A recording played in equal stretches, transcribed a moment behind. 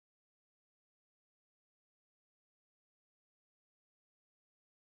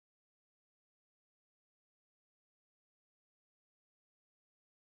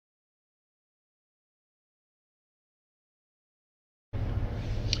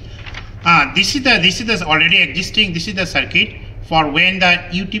This is the already existing. This is the circuit for when the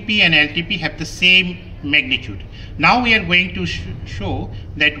UTP and LTP have the same magnitude. Now we are going to show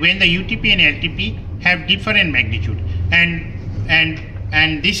that when the UTP and LTP have different magnitude,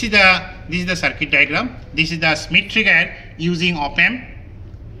 and this is the circuit diagram. This is the Schmitt trigger using op-amp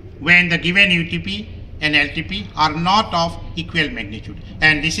when the given UTP and LTP are not of equal magnitude.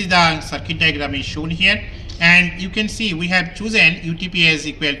 And this is the circuit diagram is shown here, and you can see we have chosen UTP as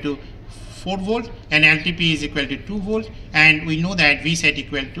equal to 4 volt and LTP is equal to 2 volt, and we know that V set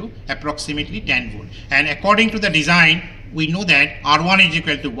equal to approximately 10 volt. And according to the design, we know that R1 is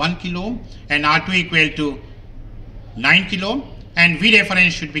equal to 1 kilo ohm and R2 equal to 9 kilo ohm, and V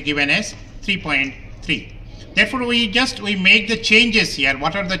reference should be given as 3.3. Therefore, we make the changes here.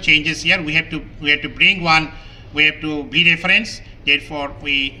 What are the changes here? We have to bring one. We have to V reference. Therefore,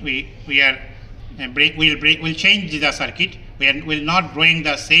 we'll change the circuit. We'll not drawing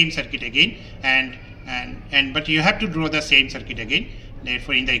the same circuit again, but you have to draw the same circuit again.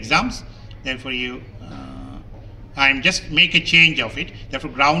 Therefore, in the exams, therefore I'm just make a change of it.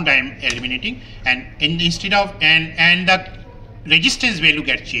 Therefore, ground I am eliminating, and instead of and the resistance value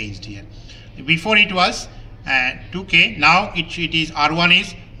get changed here. Before it was 2K. Now it is R1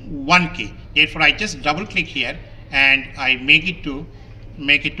 is 1K. Therefore, I just double click here and I make it to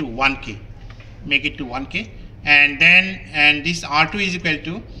 1K. Make it to 1K. And this R2 is equal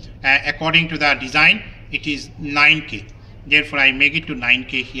to according to the design it is 9K. Therefore, I make it to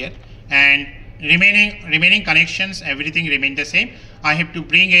 9K here, and remaining connections everything remain the same. I have to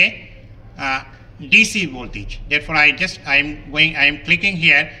bring a DC voltage. Therefore, I am clicking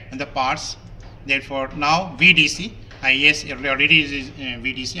here on the parts. Therefore, now VDC. Yes, already is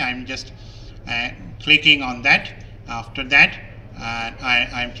VDC. I am just clicking on that. After that,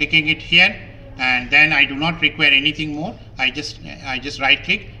 I am clicking it here. And then I do not require anything more. I just right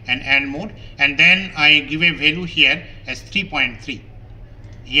click and end mode, and then I give a value here as 3.3.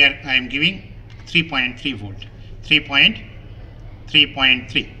 Here I am giving 3.3 volt,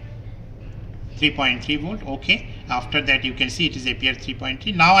 3.3 volt. Okay. After that, you can see it is appear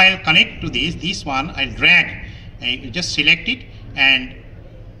 3.3. Now I will connect to this one. I'll drag. I just select it and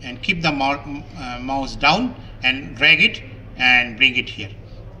keep the mouse down and drag it and bring it here.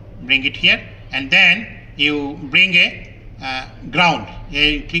 And then you bring a ground.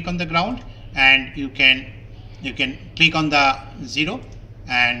 Here you click on the ground, and you can click on the 0,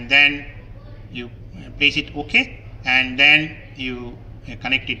 and then you place it OK, and then you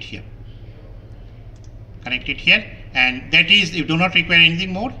connect it here. And that is, you do not require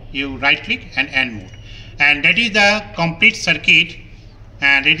anything more. You right click and end mode, and that is the complete circuit.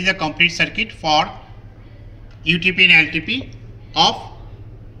 And that is the complete circuit for UTP and LTP of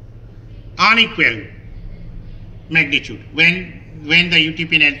unequal magnitude when the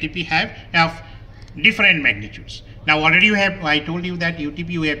UTP and LTP have different magnitudes. Now already I told you that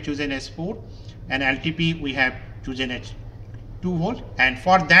UTP we have chosen as 4 and LTP we have chosen as 2 volt, and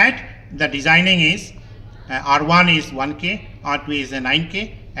for that the designing is R1 is 1K, R2 is a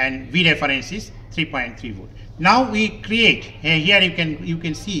 9K, and V reference is 3.3 volt. Now we create here you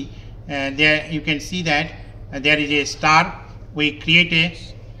can see there you can see that there is a star. We create a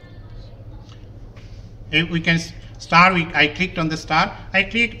I clicked on the star. I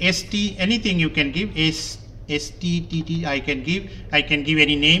click ST, anything you can give, STTT I can give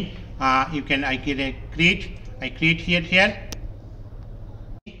any name. I create here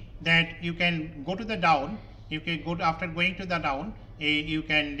that you can go to the down. You can go to, after going to the down, you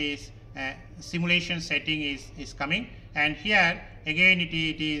can this simulation setting is coming, and here again it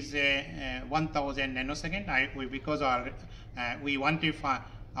is 1000 nanosecond. Because we want to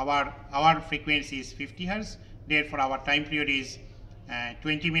our frequency is 50 Hz. Therefore, our time period is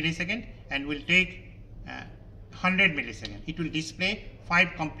 20 millisecond, and will take 100 millisecond. It will display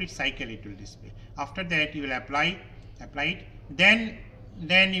 5 complete cycle. It will display. After that, you will apply it. Then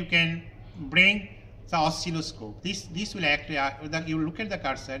you can bring the oscilloscope. This will act. You look at the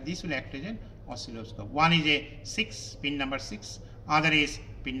cursor. This will act as an oscilloscope. One is a pin number 6. Other is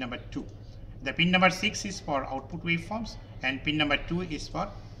pin number 2. The pin number 6 is for output waveforms, and pin number 2 is for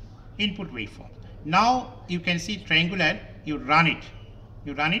input waveform. Now you can see triangular. You run it,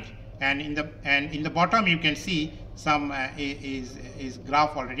 and in the bottom you can see some is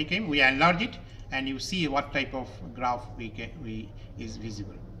graph already came. We enlarge it, and you see what type of graph is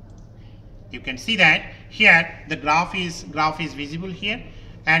visible. You can see that here the graph is visible here,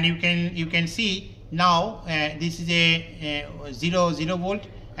 and you can see now this is a 0 volt,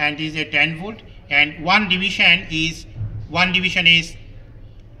 and this is a 10 volt, and one division is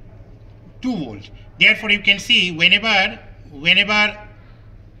 2 volt. Therefore, you can see whenever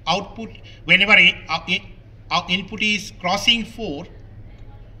output, whenever our input is crossing 4,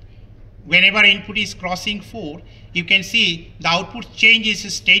 whenever input is crossing 4, you can see the output changes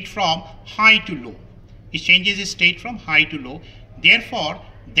its state from high to low. It changes its state from high to low. Therefore,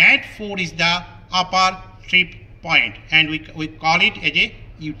 that 4 is the upper trip point, and we call it as a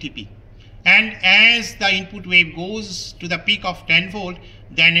UTP. And as the input wave goes to the peak of 10 volt,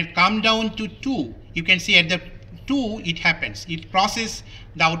 then it comes down to 2. You can see at the 2 it happens. It crosses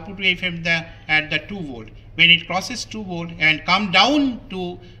the output wave at the 2 volt. When it crosses 2 volt and come down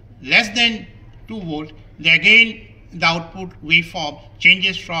to less than 2 volt, then again the output waveform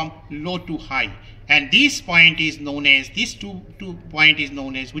changes from low to high. And this point is known as, this two point is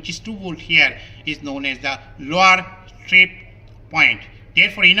known as, which is 2 volt here, is known as the lower trip point.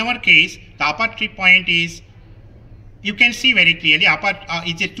 Therefore, in our case, the upper trip point is, you can see very clearly, upper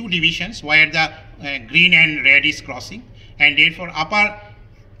is a 2 divisions where the green and red is crossing, and therefore upper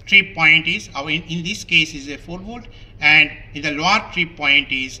trip point is, in this case, is a 4 volt, and in the lower trip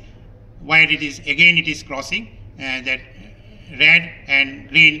point is where it is, again it is crossing, that red and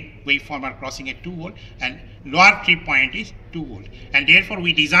green waveform are crossing at 2 volt, and lower trip point is 2 volt. And therefore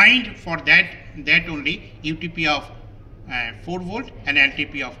we designed for that only UTP of 4 volt and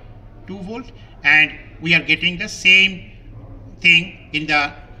LTP of 2 volt, and we are getting the same thing in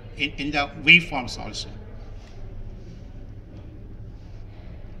the waveforms also.